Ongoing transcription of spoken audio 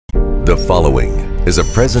The following is a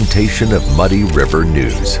presentation of Muddy River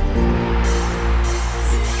News.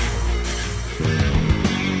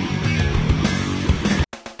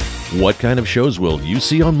 What kind of shows will you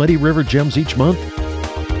see on Muddy River Gems each month?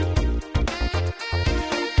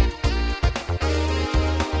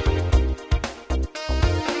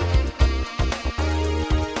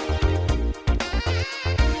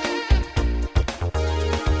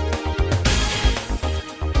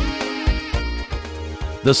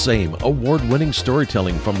 The same award-winning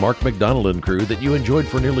storytelling from Mark McDonald and crew that you enjoyed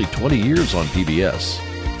for nearly 20 years on PBS.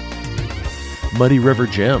 Muddy River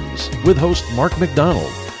Gems with host Mark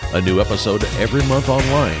McDonald. A new episode every month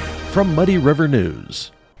online from Muddy River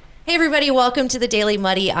News. Hey everybody, welcome to the Daily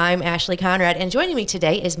Muddy. I'm Ashley Conrad, and joining me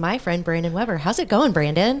today is my friend Brandon Weber. How's it going,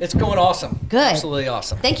 Brandon? It's going awesome. Good. Absolutely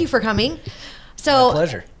awesome. Thank you for coming. So, My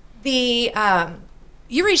pleasure.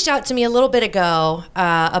 You reached out to me a little bit ago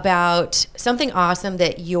about something awesome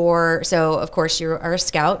that of course you are a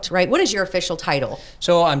scout, right? What is your official title?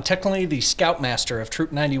 So I'm technically the Scoutmaster of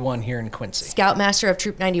Troop 91 here in Quincy. Scoutmaster of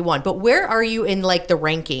Troop 91. But where are you in like the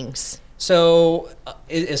rankings? So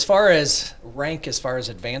as far as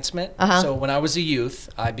advancement, so when I was a youth,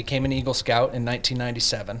 I became an Eagle Scout in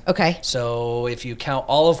 1997. Okay. So if you count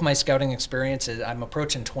all of my scouting experiences, I'm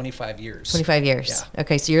approaching 25 years. 25 years. Yeah.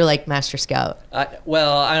 Okay, so you're like Master Scout.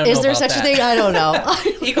 Well, I don't know Is there about such a that. thing? I don't know.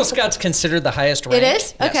 Eagle Scout's considered the highest rank. It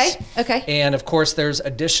is? Yes. Okay. And of course, there's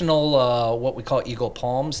additional what we call Eagle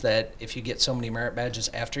Palms that if you get so many merit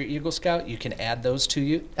badges after Eagle Scout, you can add those to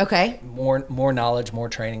you. Okay. More knowledge, more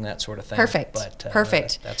training, that sort of thing. Perfect. But,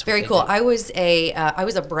 Perfect. That's very cool. I was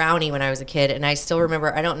a brownie when I was a kid, and I still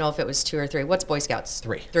remember. I don't know if it was 2 or 3. What's Boy Scouts?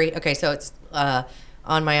 3. 3. Okay, so it's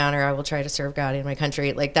on my honor, I will try to serve God and my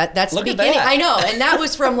country. Like that. That's Look the at beginning. that. I know, and that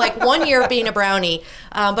was from like 1 year of being a brownie.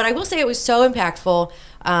 But I will say it was so impactful.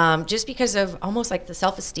 Just because of almost like the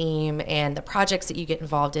self-esteem and the projects that you get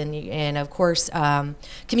involved in, and of course,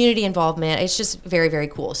 community involvement. It's just very, very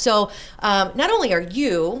cool. So not only are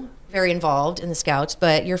you very involved in the Scouts,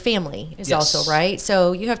 but your family is Yes. also, right?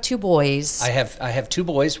 So you have 2 boys. I have 2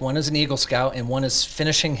 boys. One is an Eagle Scout, and one is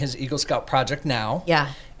finishing his Eagle Scout project now. Yeah.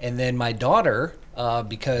 And then my daughter,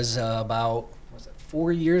 because about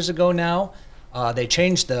 4 years ago now, they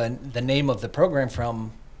changed the name of the program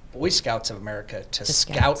from Boy Scouts of America to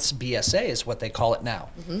Scouts BSA is what they call it now.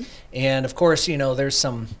 Mm-hmm. And of course,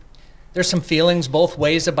 there's some feelings both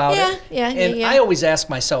ways about it. And I always ask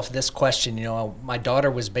myself this question, my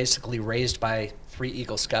daughter was basically raised by 3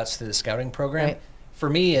 Eagle Scouts through the scouting program. Right. For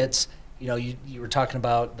me, it's, you were talking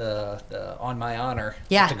about the On My Honor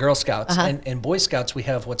Yeah. with the Girl Scouts. Uh-huh. And Boy Scouts, we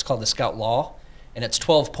have what's called the Scout Law, and it's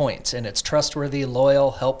 12 points. And it's trustworthy,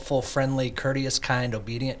 loyal, helpful, friendly, courteous, kind,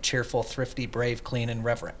 obedient, cheerful, thrifty, brave, clean, and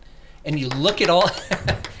reverent. And you look at all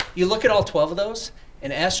 12 of those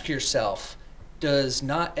and ask yourself, does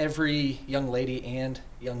not every young lady and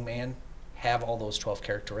young man have all those 12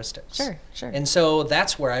 characteristics? Sure. And so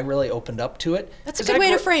that's where I really opened up to it. That's a good way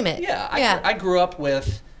to frame it. Yeah. Yeah. I grew up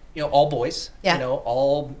with, all boys, Yeah.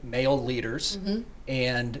 all male leaders. Mm-hmm.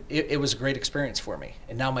 And it was a great experience for me.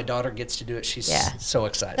 And now my daughter gets to do it. She's so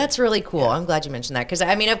excited. That's really cool. I'm glad you mentioned that because,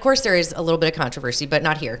 of course there is a little bit of controversy, but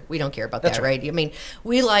not here. We don't care about That's that, right. right?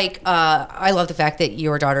 We I love the fact that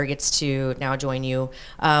your daughter gets to now join you.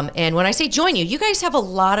 And when I say join you, you guys have a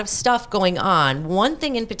lot of stuff going on. One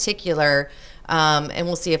thing in particular, and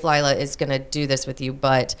we'll see if Lila is going to do this with you,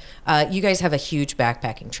 but you guys have a huge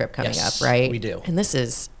backpacking trip coming Yes, up, right? we do. And this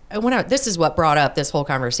is what brought up this whole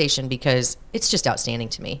conversation because it's just outstanding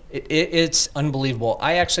to me. It's unbelievable.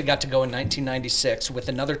 I actually got to go in 1996 with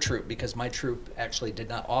another troop because my troop actually did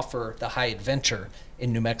not offer the high adventure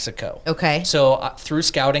in New Mexico. Okay. So through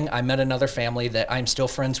scouting, I met another family that I'm still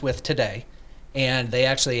friends with today. And they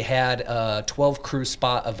actually had a 12 crew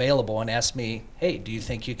spot available and asked me, hey, do you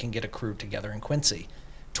think you can get a crew together in Quincy?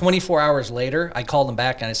 24 hours later, I called them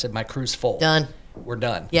back and I said, my crew's full. Done. We're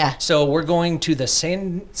done. Yeah. So we're going to the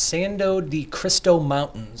Sando de Cristo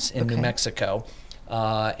Mountains in New Okay. Mexico.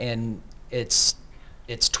 And it's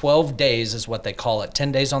 12 days is what they call it.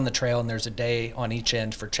 10 days on the trail, and there's a day on each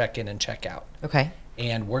end for check-in and check-out. Okay.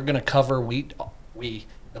 And we're going to cover, the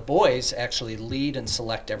boys actually lead and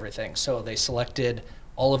select everything. So they selected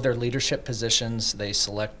all of their leadership positions. They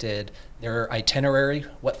selected their itinerary,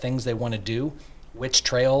 what things they want to do, which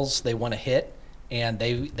trails they want to hit. And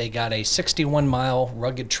they got a 61-mile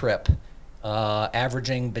rugged trip,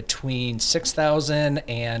 averaging between 6,000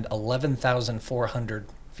 and 11,400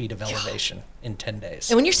 feet of elevation in 10 days.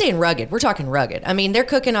 And when you're saying rugged, we're talking rugged. I mean, they're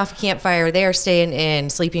cooking off a campfire. They are staying in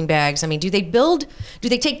sleeping bags. I mean, do they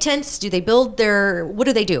take tents? Do they build what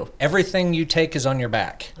do they do? Everything you take is on your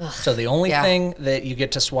back. So the only thing that you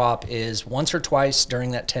get to swap is once or twice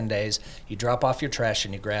during that 10 days, you drop off your trash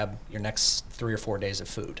and you grab your next 3 or 4 days of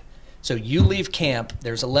food. So you leave camp,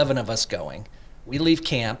 there's 11 of us going. We leave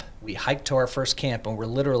camp, we hike to our first camp, and we're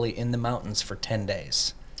literally in the mountains for 10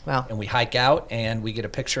 days. Wow. And we hike out, and we get a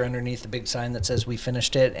picture underneath the big sign that says we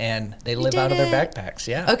finished it, and they live out of their backpacks.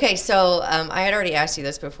 Yeah. Okay, so I had already asked you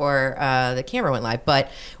this before the camera went live, but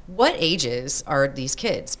what ages are these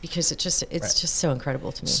kids? Because it's just so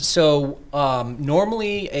incredible to me. So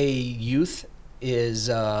normally a youth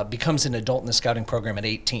becomes an adult in the scouting program at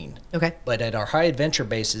 18. Okay. But at our high adventure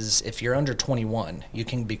bases, if you're under 21, you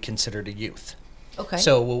can be considered a youth. Okay.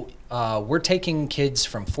 So we're taking kids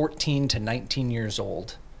from 14 to 19 years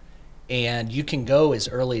old, and you can go as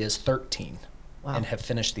early as 13 and have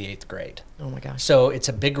finished the 8th grade. Oh my gosh. So it's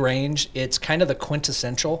a big range. It's kind of the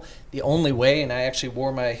quintessential. The only way, and I actually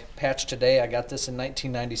wore my patch today, I got this in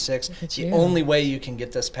 1996. The only way you can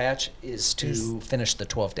get this patch is to finish the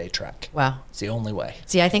 12-day trek. Wow. It's the only way.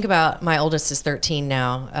 See, I think about my oldest is 13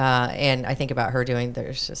 now, and I think about her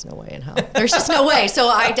there's just no way in hell. There's just no way. So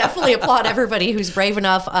I definitely applaud everybody who's brave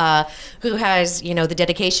enough, who has, the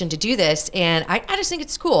dedication to do this. And I just think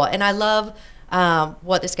it's cool. And I love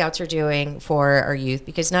what the Scouts are doing for our youth,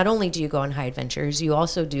 because not only do you go on high adventures, you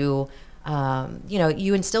also do,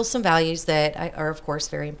 you instill some values that are, of course,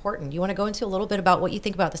 very important. You want to go into a little bit about what you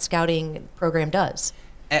think about the Scouting program does?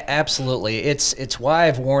 Absolutely. It's why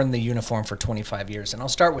I've worn the uniform for 25 years. And I'll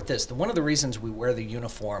start with this. One of the reasons we wear the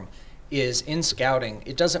uniform is in Scouting,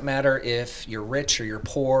 it doesn't matter if you're rich or you're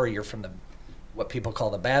poor, or you're from what people call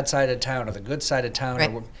the bad side of town or the good side of town. Right.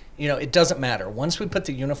 Or, it doesn't matter. Once we put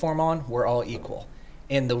the uniform on, we're all equal.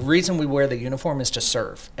 And the reason we wear the uniform is to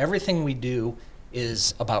serve. Everything we do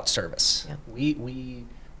is about service. Yeah. We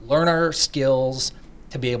learn our skills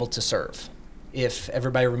to be able to serve. If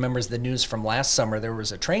everybody remembers the news from last summer, there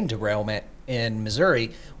was a train derailment in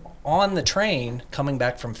Missouri on the train coming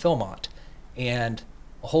back from Philmont, and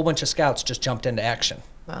a whole bunch of Scouts just jumped into action.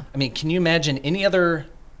 Wow. I mean, can you imagine any other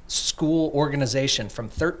school organization from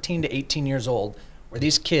 13 to 18 years old where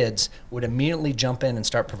these kids would immediately jump in and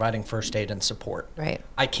start providing first aid and support? Right.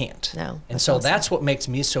 I can't. No. And so that's what makes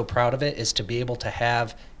me so proud of it, is to be able to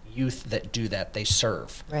have youth that do that. They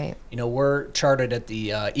serve. Right. We're chartered at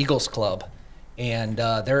the Eagles Club, and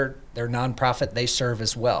they're nonprofit. They serve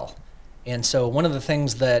as well. And so one of the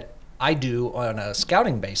things that I do on a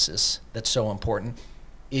scouting basis that's so important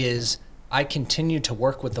is I continue to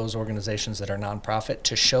work with those organizations that are nonprofit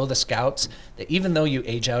to show the Scouts that even though you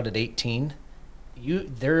age out at 18,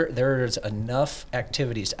 there's enough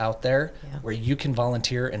activities out there where you can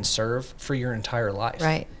volunteer and serve for your entire life.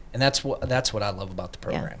 Right. And that's what I love about the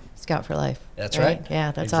program. Yeah. Scout for Life. That's right.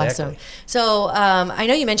 Yeah, that's Exactly. awesome. So I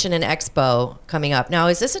know you mentioned an expo coming up. Now,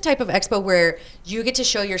 is this a type of expo where you get to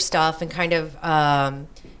show your stuff and kind of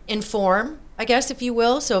inform, I guess, if you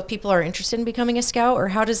will? So if people are interested in becoming a Scout, or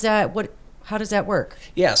how does that work?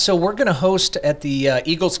 Yeah, so we're going to host at the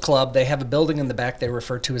Eagles Club. They have a building in the back they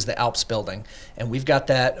refer to as the Alps building, and we've got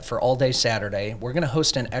that for all day Saturday. We're going to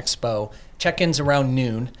host an expo, check-ins around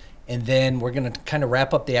noon, and then we're going to kind of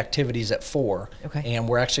wrap up the activities at 4. Okay. And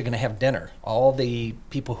we're actually going to have dinner. All the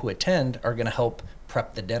people who attend are going to help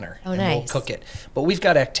prep the dinner. Oh, and nice. we'll cook it. But we've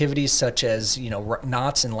got activities such as,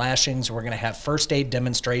 knots and lashings. We're going to have first aid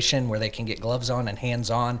demonstration where they can get gloves on and hands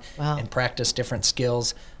on and practice different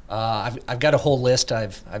skills. I've got a whole list.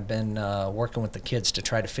 I've been working with the kids to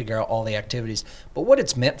try to figure out all the activities. But what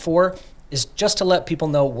it's meant for is just to let people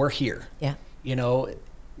know we're here. Yeah.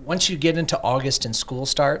 Once you get into August and school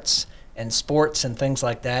starts and sports and things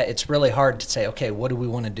like that, it's really hard to say, okay, what do we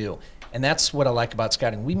want to do? And that's what I like about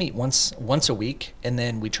scouting. We meet once a week, and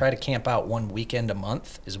then we try to camp out one weekend a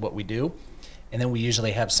month is what we do. And then we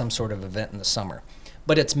usually have some sort of event in the summer.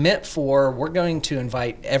 But it's meant for, we're going to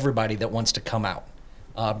invite everybody that wants to come out.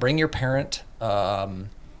 Bring your parent, mom,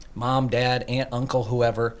 dad, aunt, uncle,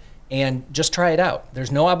 whoever, and just try it out.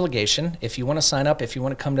 There's no obligation. If you want to sign up, if you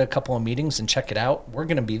want to come to a couple of meetings and check it out, we're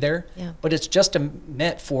going to be there. Yeah. But it's just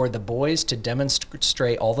meant for the boys to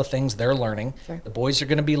demonstrate all the things they're learning. Sure. The boys are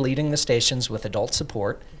going to be leading the stations with adult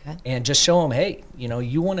support, Okay. and just show them, hey,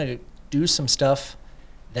 you want to do some stuff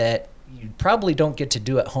that you probably don't get to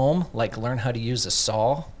do at home, like learn how to use a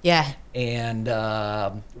saw. Yeah. And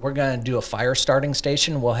we're going to do a fire starting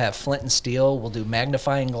station. We'll have flint and steel. We'll do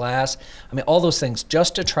magnifying glass. I mean, all those things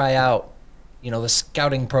just to try out the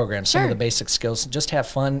scouting program, some of Sure. the basic skills, just have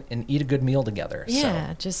fun and eat a good meal together.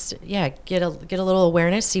 Yeah, just get a little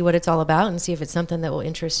awareness, see what it's all about, and see if it's something that will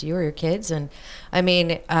interest you or your kids. And I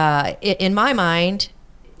mean, in my mind,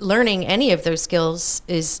 learning any of those skills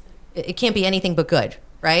it can't be anything but good,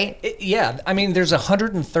 right? I mean, there's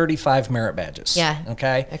 135 merit badges. Yeah.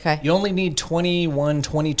 Okay. You only need 21,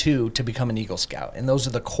 22 to become an Eagle Scout, and those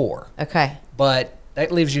are the core. Okay. But that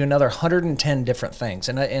leaves you another 110 different things.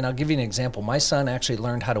 And I'll give you an example. My son actually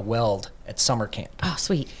learned how to weld at summer camp. Oh,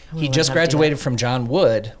 sweet. He just graduated from John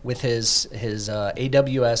Wood with his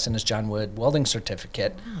AWS and his John Wood welding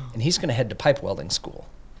certificate, and he's going to head to pipe welding school.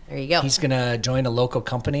 There you go. He's going to join a local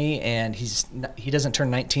company, and he doesn't turn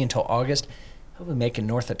 19 until August. He'll be making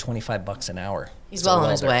north of $25 an hour. He's as a well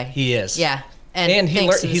on his welder. way. He is. Yeah. And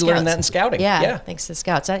he learned that in scouting. Yeah, thanks to the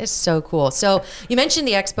Scouts. That is so cool. So you mentioned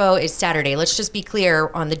the expo is Saturday. Let's just be clear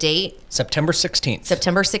on the date. September 16th.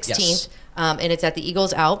 September 16th. Yes. And it's at the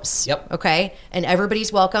Eagles Alps. Yep. Okay. And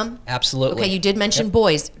everybody's welcome. Absolutely. Okay, you did mention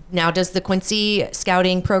boys. Now, does the Quincy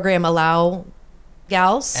Scouting program allow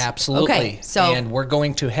gals? Absolutely. Okay, so and we're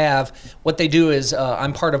going to have what they do is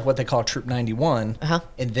I'm part of what they call Troop 91,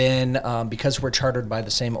 and then because we're chartered by the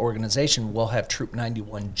same organization, we'll have Troop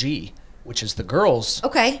 91G, which is the girls'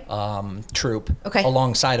 troop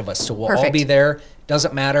alongside of us. So we'll all be there.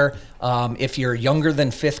 Doesn't matter if you're younger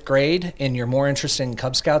than 5th grade and you're more interested in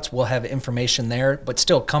Cub Scouts, we'll have information there. But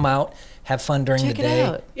still, come out, have fun during the day.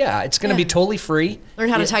 Out. Yeah, it's going to be totally free. Learn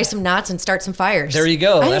how to tie some knots and start some fires. There you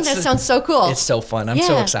go. I think that sounds so cool. It's so fun. I'm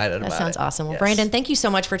so excited about it. That sounds awesome. Well, Yes. Brandon, thank you so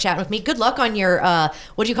much for chatting with me. Good luck on your,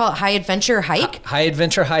 what do you call it, high adventure hike? High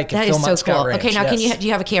adventure hike at That is Philmont so Scout cool. Ranch. Okay, now Yes. do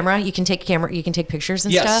you have a camera? You can take pictures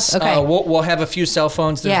and Yes. stuff? Okay. We'll have a few cell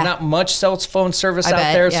phones. There's not much cell phone service I out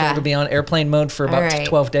bet, there, so yeah. it'll be on airplane mode for about right.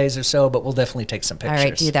 12 days or so, but we'll definitely take some All pictures.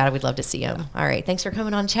 right, do that. I would love to see them. All right, thanks for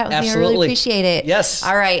coming on and chat with me. I Absolutely. really appreciate it. Yes.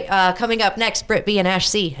 All right, coming up next, Britt B and Ash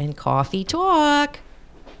C and Coffee Talk.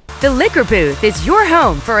 The Liquor Booth is your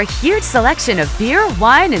home for a huge selection of beer,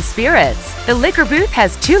 wine, and spirits. The Liquor Booth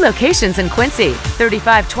has 2 locations in Quincy,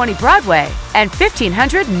 3520 Broadway and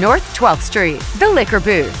 1500 North 12th Street. The Liquor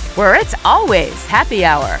Booth, where it's always happy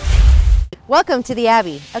hour. Welcome to the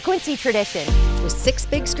Abbey, a Quincy tradition. With 6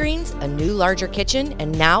 big screens, a new larger kitchen,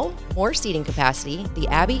 and now more seating capacity, the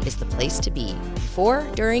Abbey is the place to be before,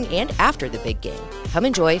 during, and after the big game. Come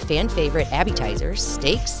enjoy fan favorite appetizers,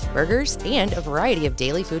 steaks, burgers, and a variety of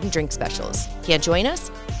daily food and drink specials. Can't join us?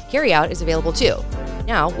 Carryout is available too.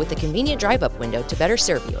 Now with a convenient drive-up window to better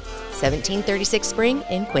serve you. 1736 Spring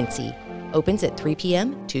in Quincy. Opens at 3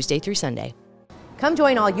 p.m. Tuesday through Sunday. Come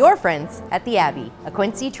join all your friends at the Abbey, a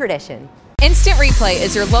Quincy tradition. Instant Replay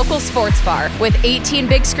is your local sports bar. With 18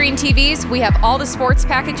 big screen TVs, we have all the sports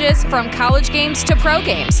packages from college games to pro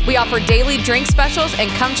games. We offer daily drink specials, and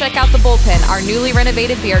come check out the Bullpen, our newly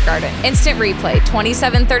renovated beer garden. Instant Replay,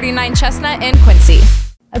 2739 Chestnut in Quincy.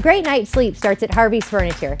 A great night's sleep starts at Harvey's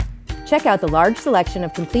Furniture. Check out the large selection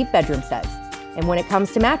of complete bedroom sets. And when it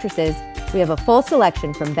comes to mattresses, we have a full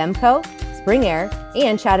selection from Bemco, Spring Air,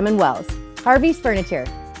 and Chatham & Wells. Harvey's Furniture,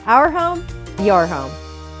 our home, your home.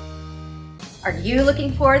 Are you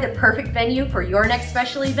looking for the perfect venue for your next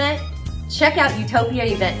special event? Check out Utopia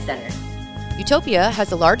Event Center. Utopia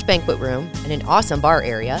has a large banquet room and an awesome bar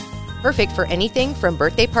area, perfect for anything from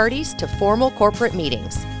birthday parties to formal corporate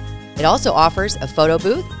meetings. It also offers a photo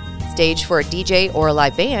booth, stage for a DJ or a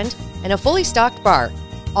live band, and a fully stocked bar,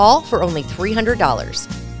 all for only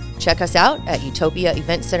 $300. Check us out at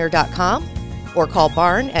utopiaeventcenter.com or call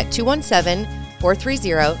Barn at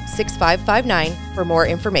 217-430-6559 for more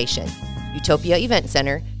information. Utopia Event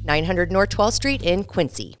Center, 900 North 12th Street in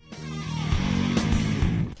Quincy.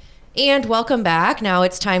 And welcome back. Now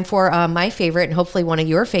it's time for my favorite and hopefully one of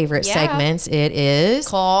your favorite segments. It is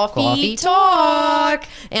Coffee Talk.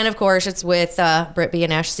 And of course, it's with Britt B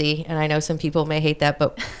and Ash C. And I know some people may hate that,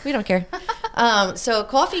 but we don't care. So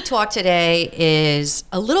Coffee Talk today is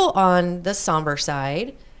a little on the somber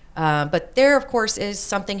side. But there, of course, is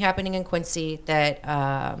something happening in Quincy that,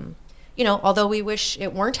 although we wish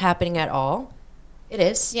it weren't happening at all, it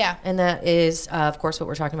is. Yeah. And that is, of course, what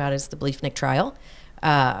we're talking about is the Bleefnick trial.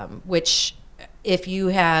 Which if you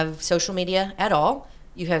have social media at all,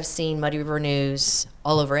 you have seen Muddy River News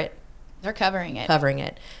all over it. They're covering it.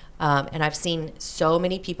 And I've seen so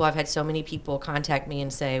many people, I've had so many people contact me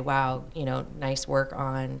and say, wow, nice work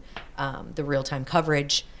on the real-time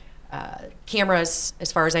coverage. Cameras,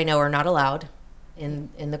 as far as I know, are not allowed in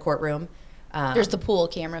the courtroom. There's the pool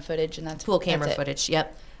camera footage, and that's Pool camera that's it. footage,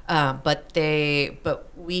 yep. But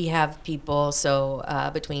we have people,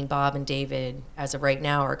 so between Bob and David, as of right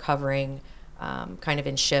now, are covering kind of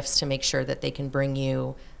in shifts to make sure that they can bring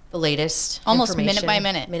you the latest almost minute information, by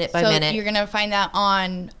minute. minute by so minute. You're gonna find that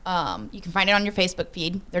on. You can find it on your Facebook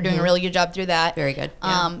feed. They're doing a really good job through that. Very good.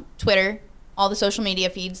 Yeah. Twitter, all the social media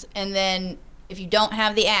feeds, and then if you don't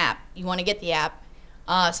have the app, you want to get the app.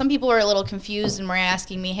 Some people are a little confused and were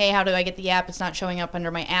asking me, "Hey, how do I get the app? It's not showing up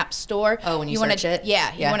under my app store." Oh, when you wanna, search it?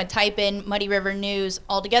 Yeah, you Yeah. want to type in Muddy River News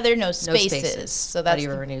all together, no spaces. So that's Muddy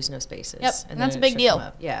River News, no spaces. Yep, And and then that's a it big should deal. come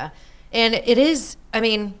up. Yeah, and it is. I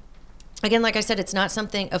mean, again, like I said, it's not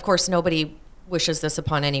something. Of course, nobody wishes this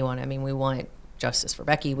upon anyone. I mean, we want justice for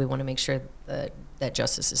Becky. We want to make sure that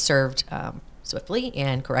justice is served swiftly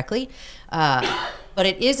and correctly. But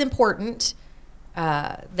it is important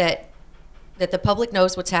that the public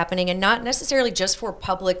knows what's happening, and not necessarily just for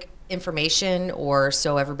public information or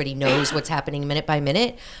so everybody knows what's happening minute by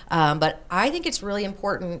minute. But I think it's really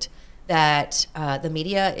important that the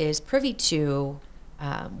media is privy to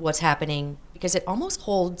what's happening, because it almost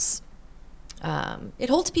holds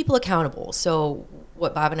people accountable. So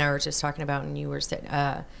what Bob and I were just talking about, and you were saying,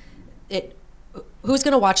 who's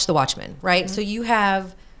going to watch the Watchmen, right? So you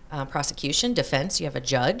have prosecution, defense, you have a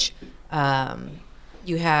judge,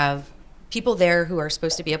 you have people there who are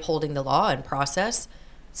supposed to be upholding the law and process.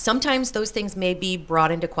 Sometimes those things may be brought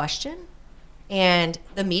into question, and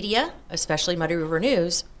the media, especially Muddy River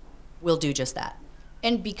News, will do just that.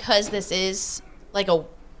 And because this is like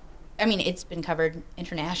it's been covered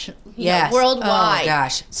internationally, Yes. worldwide. Oh,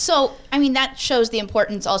 gosh. So, that shows the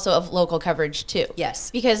importance also of local coverage too. Yes.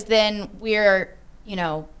 Because then we're,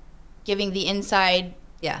 giving the inside,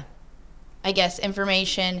 Yeah. I guess,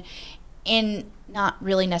 information and not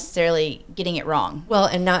really necessarily getting it wrong. Well,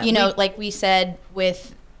 and not Like we said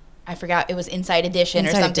with, I forgot, it was Inside Edition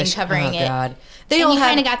or something covering it. Oh God, They all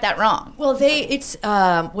kind of got that wrong. Well, it's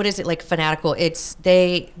what is it, like fanatical? It's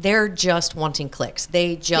they're just wanting clicks.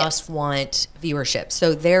 They just want viewership.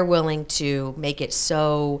 So they're willing to make it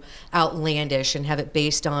so outlandish and have it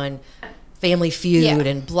based on Family Feud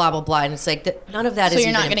and blah blah blah. And it's like none of that is. So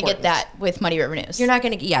you're not going to get that with Muddy River News. You're not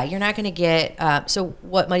going to. Yeah, you're not going to get. So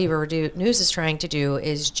what Muddy River News is trying to do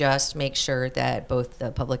is just make sure that both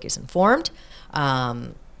the public is informed.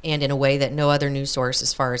 And in a way that no other news source,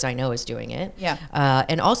 as far as I know, is doing it. Yeah.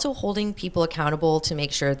 And also holding people accountable to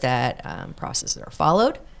make sure that processes are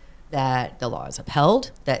followed, that the law is upheld,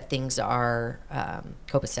 that things are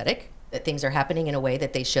copacetic, that things are happening in a way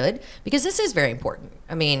that they should, because this is very important.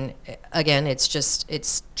 I mean, again, it's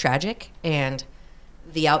tragic, and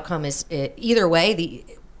the outcome is either way.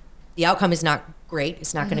 The outcome is not great.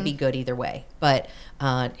 It's not going to be good either way, but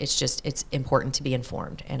it's important to be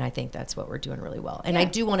informed, and I think that's what we're doing really well. And I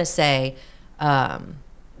do want to say, I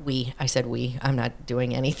said we. I'm not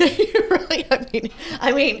doing anything really.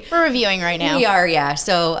 I mean, we're reviewing right now. We are, yeah.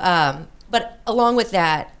 So, but along with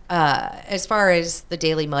that, as far as the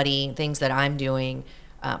Daily Muddy things that I'm doing,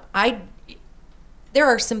 there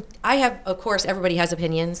are some. I have, of course, everybody has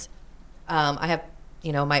opinions. I have,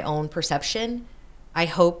 my own perception. I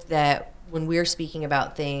hope that when we're speaking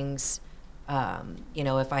about things,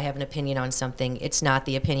 if I have an opinion on something, it's not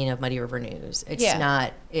the opinion of Muddy River News. It's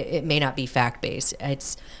not. It may not be fact based.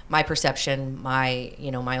 It's my perception. My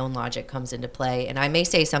own logic comes into play, and I may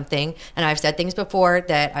say something, and I've said things before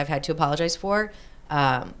that I've had to apologize for.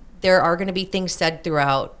 There are going to be things said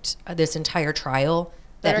throughout this entire trial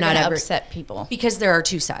that are not going to ever upset people, because there are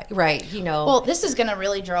two sides, right? Well, this is going to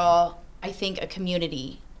really draw, I think, a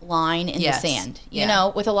community line in the sand. You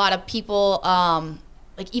know, with a lot of people,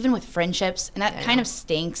 like even with friendships, and that kind of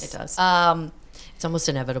stinks. It does. It's almost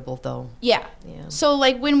inevitable, though. Yeah. So,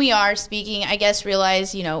 like, when we are speaking, I guess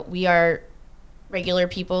realize, we are regular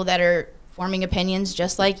people that are forming opinions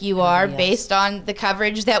just like you are, based on the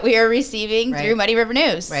coverage that we are receiving through Muddy River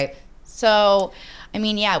News. Right. So, I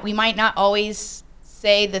mean, we might not always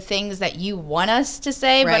say the things that you want us to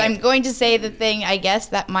say, but I'm going to say the thing, I guess,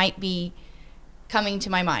 that might be coming to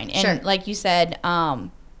my mind. And like you said,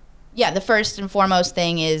 the first and foremost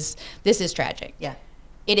thing is this is tragic. Yeah.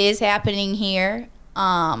 It is happening here. There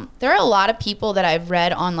are a lot of people that I've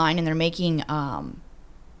read online, and they're making,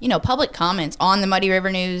 public comments on the Muddy River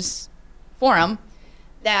News forum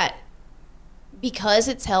that because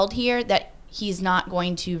it's held here, that he's not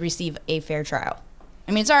going to receive a fair trial.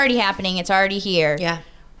 I mean, it's already happening. It's already here. Yeah.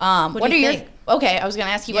 What are your... Okay, I was going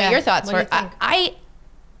to ask you what your thoughts were.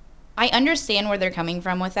 I understand where they're coming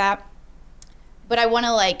from with that, but I want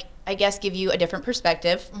to, I guess, give you a different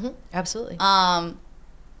perspective. Mm-hmm. Absolutely.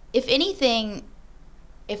 If anything,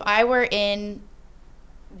 if I were in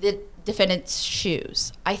the defendant's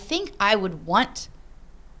shoes, I think I would want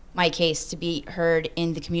my case to be heard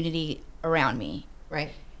in the community around me. Right.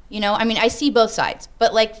 I mean, I see both sides,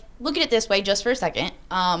 but look at it this way just for a second.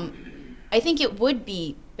 I think it would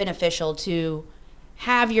be beneficial to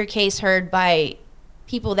have your case heard by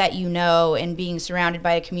people that you know and being surrounded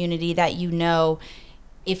by a community that you know.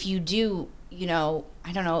 If you do, you know,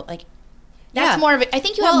 I don't know, like, that's more of a, I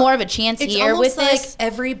think you have more of a chance here with like this.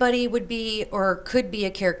 Everybody would be or could be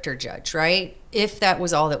a character judge, right? If that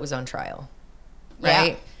was all that was on trial,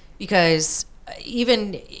 right? Yeah. Because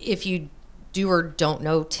even if you do or don't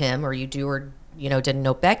know Tim, or you do or, you know, didn't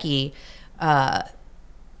know Becky,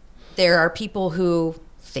 there are people who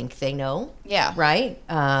think they know. Yeah. Right?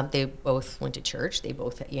 They both went to church. They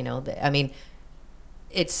both, you know, I mean,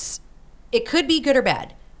 it could be good or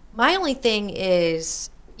bad. My only thing is,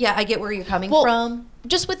 yeah, I get where you're coming from.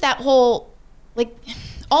 Just with that whole, like,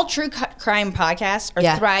 all true crime podcasts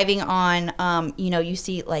are thriving on, you know, you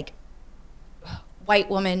see, like, white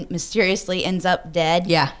woman mysteriously ends up dead.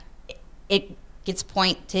 Yeah. It gets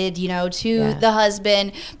pointed, you know, to the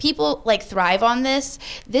husband. People, like, thrive on this.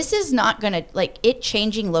 This is not going to, like, it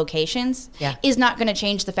changing locations is not going to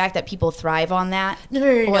change the fact that people thrive on that.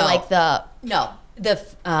 No. Or, like,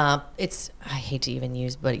 it's, I hate to even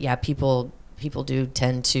use, but yeah, people do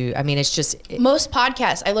tend to, I mean, it's just. Most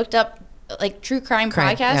podcasts, I looked up, like, true crime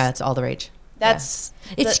podcasts. Yeah, it's all the rage. It's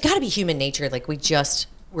got to be human nature. Like,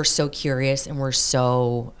 we're so curious and we're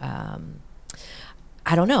so,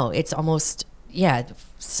 I don't know. It's almost,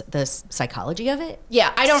 the psychology of it.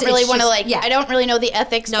 Yeah, I don't really want to, like, I don't really know the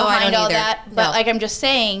ethics behind all that. But, like, I'm just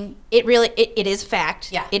saying, it is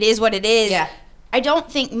fact. Yeah. It is what it is. Yeah. I don't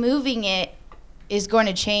think moving it is going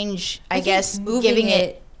to change, I guess, giving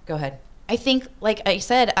it. Go ahead. I think, like I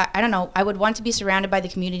said, I don't know, I would want to be surrounded by the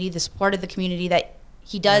community, the support of the community that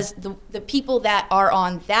he does, the people that are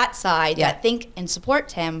on that side that think and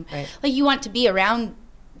support him. Right. Like, you want to be around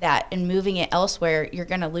that, and moving it elsewhere, you're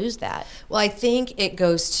going to lose that. Well, I think it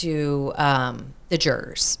goes to the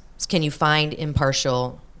jurors. Can you find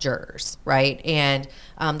impartial jurors, right? And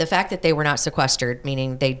the fact that they were not sequestered,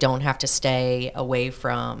 meaning they don't have to stay away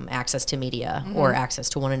from access to media or access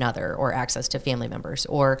to one another or access to family members,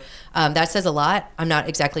 or that says a lot. I'm not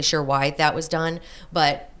exactly sure why that was done,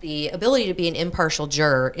 but the ability to be an impartial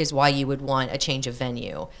juror is why you would want a change of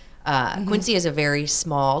venue. Quincy is a very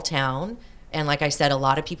small town. And like I said, a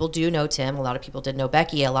lot of people do know Tim. A lot of people did know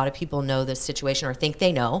Becky. A lot of people know this situation or think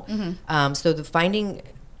they know. So the finding,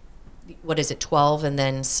 12 and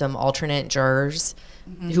then some alternate jurors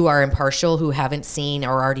who are impartial, who haven't seen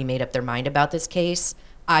or already made up their mind about this case,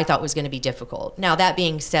 I thought was going to be difficult. Now, that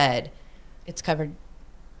being said, it's covered.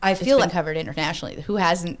 I feel it's been covered internationally. Who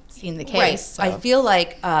hasn't seen the case? Right. So. I feel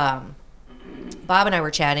like Bob and I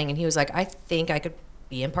were chatting, and he was like, I think I could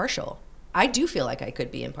be impartial. I do feel like I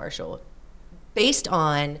could be impartial. Based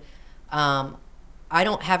on, I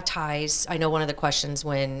don't have ties. I know one of the questions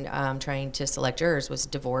when trying to select jurors was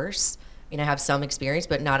divorce. I mean, I have some experience,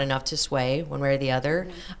 but not enough to sway one way or the other.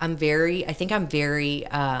 I think I'm very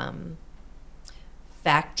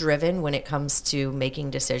fact-driven when it comes to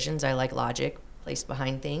making decisions. I like logic placed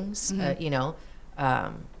behind things, you know.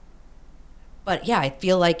 But yeah, I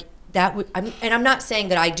feel like that would, and I'm not saying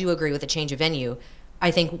that I do agree with a change of venue. I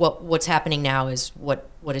think what's happening now is what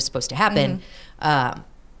is supposed to happen.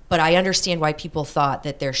 But I understand why people thought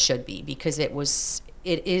that there should be, because it is such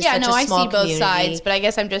a small community. Yeah, no, I see both sides, but I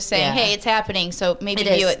guess I'm just saying, hey, it's happening, so maybe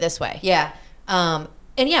view it this way. Yeah. And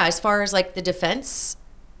yeah, as far as like the defense,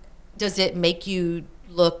 does it make you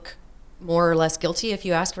look more or less guilty if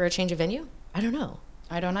you ask for a change of venue? I don't know.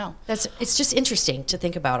 It's just interesting to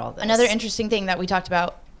think about all this. Another interesting thing that we talked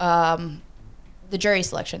about, the jury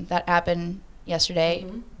selection that happened yesterday.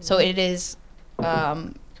 So it is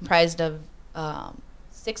comprised of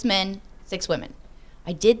 6 men, 6 women.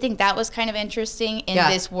 I did think that was kind of interesting in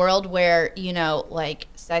this world where, you know, like,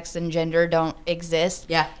 sex and gender don't exist.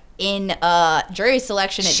 Yeah. In jury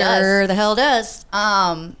selection, it does. Sure the hell does.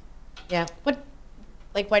 Yeah.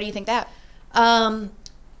 Why do you think that?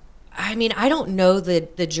 I mean, I don't know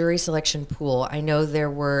the jury selection pool. I know they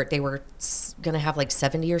were going to have like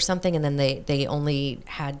 70 or something, and then they only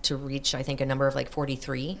had to reach, I think, a number of like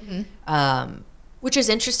 43, which is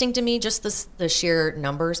interesting to me, just the sheer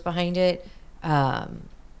numbers behind it. I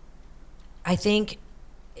think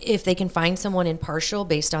if they can find someone impartial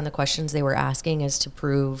based on the questions they were asking as to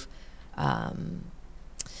prove,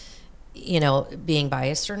 you know, being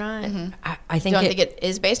biased or not, I think. You don't think it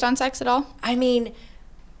is based on sex at all? I mean,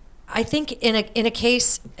 I think in a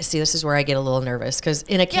case, see, this is where I get a little nervous, because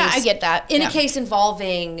in a case, I get that. In a case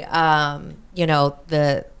involving, you know,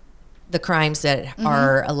 the crimes that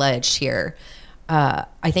are alleged here,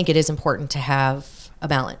 I think it is important to have a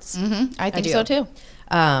balance. I think so too.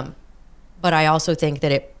 But I also think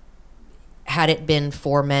that had it been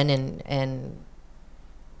 4 men and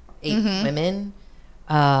 8 women,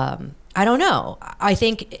 I don't know. I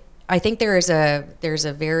think there's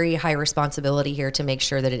a very high responsibility here to make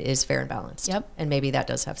sure that it is fair and balanced. Yep. And maybe that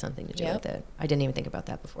does have something to do with it. I didn't even think about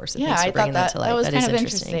that before. So yeah, thanks for I bringing thought that to light. That was that kind is of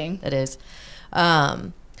interesting. That is.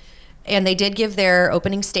 And they did give their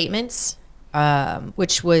opening statements,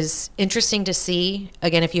 which was interesting to see.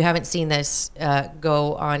 Again, if you haven't seen this,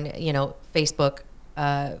 go on, Facebook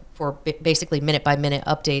for basically minute by minute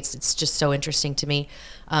updates. It's just so interesting to me.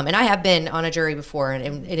 And I have been on a jury before,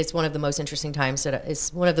 and it is one of the most interesting times.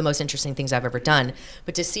 It's one of the most interesting things I've ever done.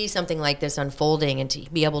 But to see something like this unfolding and to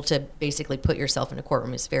be able to basically put yourself in a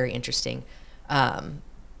courtroom is very interesting.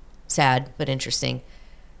 Sad, but interesting.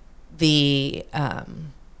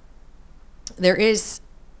 There is,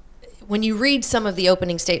 when you read some of the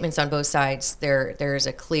opening statements on both sides, there's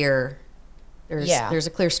a clear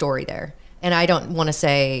story there. And I don't want to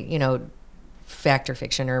say, fact or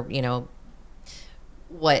fiction or,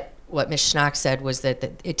 what Ms. Schnock said was that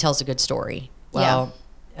it tells a good story. Well,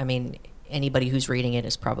 I mean, anybody who's reading it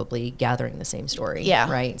is probably gathering the same story.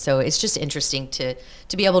 Yeah. Right. So it's just interesting to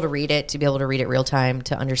be able to read it real time,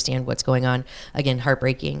 to understand what's going on. Again,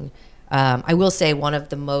 heartbreaking. I will say one of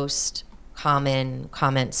the most common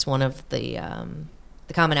comments, one of the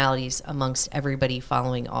commonalities amongst everybody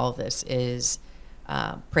following all of this is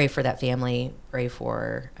pray for that family, pray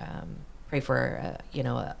for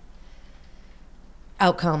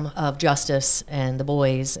outcome of justice and the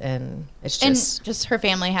boys, and it's just her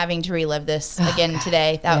family having to relive this again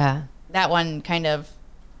today. That one kind of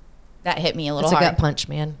that hit me a little hard. It's a gut punch,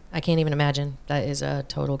 man. I can't even imagine. That is a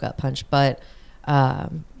total gut punch. But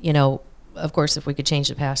of course, if we could change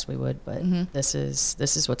the past, we would. But this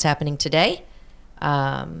is what's happening today.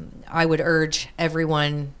 I would urge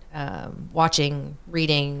everyone watching,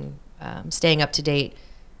 reading, staying up to date.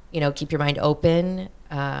 Keep your mind open.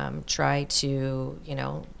 Try to,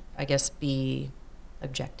 I guess, be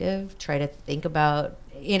objective. Try to think about.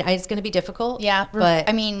 It's going to be difficult. Yeah, but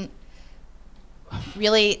I mean,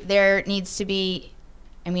 really, there needs to be.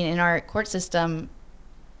 I mean, in our court system,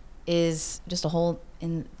 is just a hole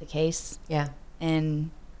in the case. Yeah,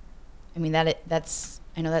 and I mean that's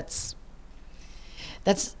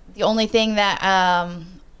the only thing that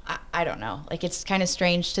I don't know. Like, it's kind of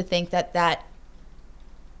strange to think that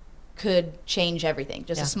could change everything.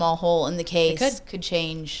 Just a small hole in the case could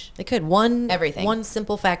change. It could. Everything. One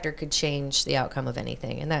simple factor could change the outcome of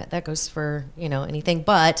anything, and that goes for anything.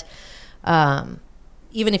 But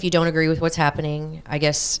even if you don't agree with what's happening, I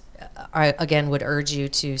guess I again would urge you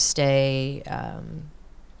to stay.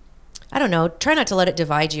 I don't know. Try not to let it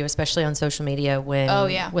divide you, especially on social media when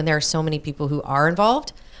there are so many people who are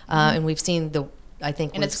involved, and we've seen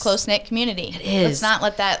and it's a close-knit community. It is. Let's not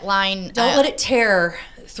let that line. Don't let it tear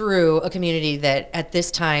through a community that at this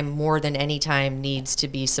time more than any time needs to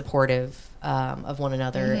be supportive of one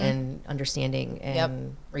another and understanding,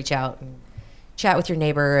 and reach out and chat with your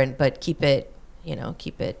neighbor, but keep it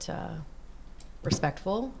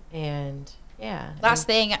respectful and Last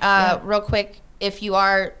thing, real quick, if you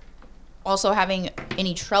are also having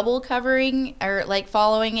any trouble covering or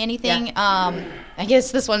following anything, I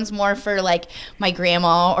guess this one's more for my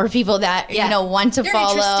grandma or people that want to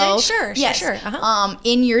follow. Sure.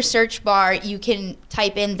 In your search bar, you can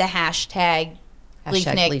type in the hashtag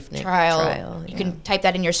Liefnick trial. You can type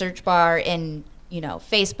that in your search bar, and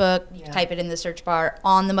Facebook. You can type it in the search bar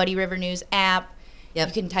on the Muddy River News app. You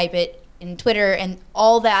can type it in Twitter, and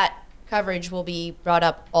all that coverage will be brought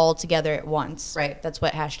up all together at once. Right. That's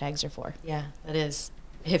what hashtags are for. Yeah, that is.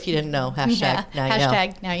 If you didn't know, hashtag now you know.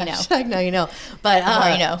 Hashtag now you know. Hashtag now you know. But the more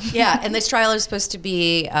you know. And this trial is supposed to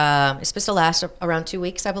be it's supposed to last around 2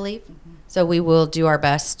 weeks, I believe. So we will do our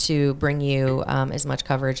best to bring you as much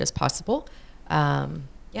coverage as possible. I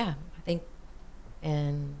think,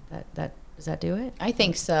 and that does that do it? I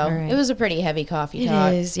think so. Right. It was a pretty heavy coffee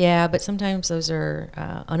talk. It is, yeah, but sometimes those are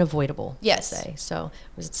unavoidable. Yes. I'd say. So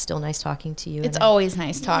it was still nice talking to you. It's always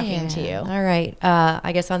nice talking to you. All right.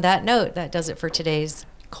 I guess on that note, that does it for today's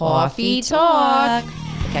Coffee Talk.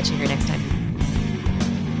 We'll catch you here next time.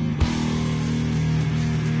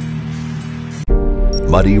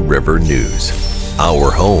 Muddy River News. Our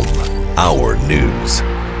home, our news.